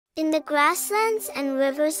In the grasslands and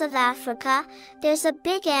rivers of Africa, there's a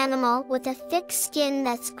big animal with a thick skin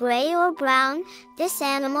that's gray or brown. This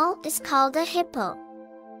animal is called a hippo.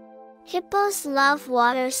 Hippos love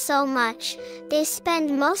water so much, they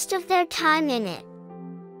spend most of their time in it.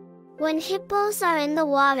 When hippos are in the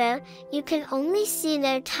water, you can only see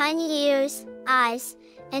their tiny ears, eyes,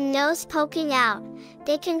 and nose poking out.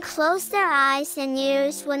 They can close their eyes and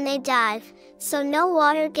ears when they dive, so no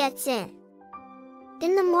water gets in.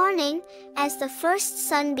 In the morning, as the first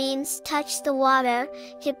sunbeams touch the water,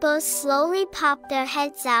 hippos slowly pop their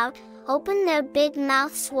heads out, open their big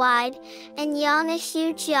mouths wide, and yawn a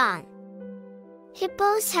huge yawn.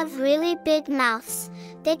 Hippos have really big mouths.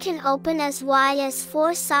 They can open as wide as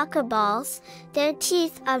 4 soccer balls. Their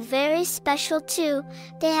teeth are very special too.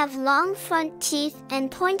 They have long front teeth and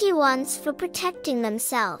pointy ones for protecting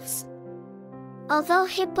themselves. Although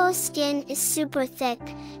hippo skin is super thick,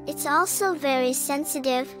 it's also very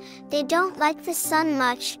sensitive. They don't like the sun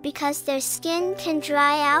much because their skin can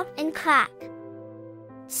dry out and crack.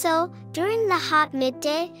 So, during the hot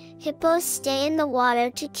midday, hippos stay in the water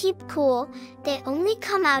to keep cool. They only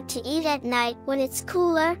come out to eat at night when it's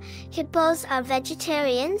cooler. Hippos are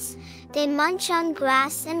vegetarians. They munch on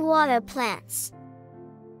grass and water plants.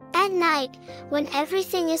 At night, when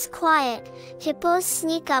everything is quiet, hippos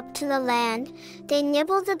sneak up to the land. They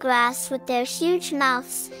nibble the grass with their huge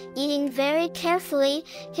mouths, eating very carefully.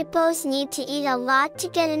 Hippos need to eat a lot to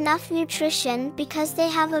get enough nutrition because they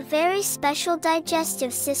have a very special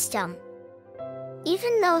digestive system.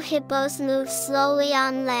 Even though hippos move slowly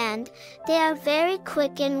on land, they are very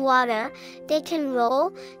quick in water. They can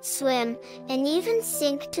roll, swim, and even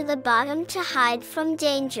sink to the bottom to hide from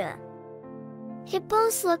danger.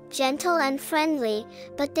 Hippos look gentle and friendly,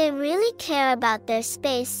 but they really care about their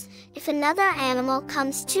space. If another animal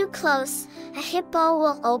comes too close, a hippo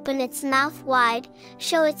will open its mouth wide,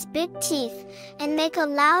 show its big teeth, and make a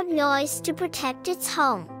loud noise to protect its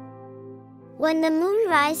home. When the moon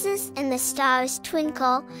rises and the stars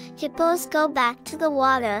twinkle, hippos go back to the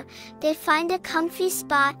water. They find a comfy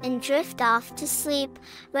spot and drift off to sleep,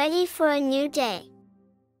 ready for a new day.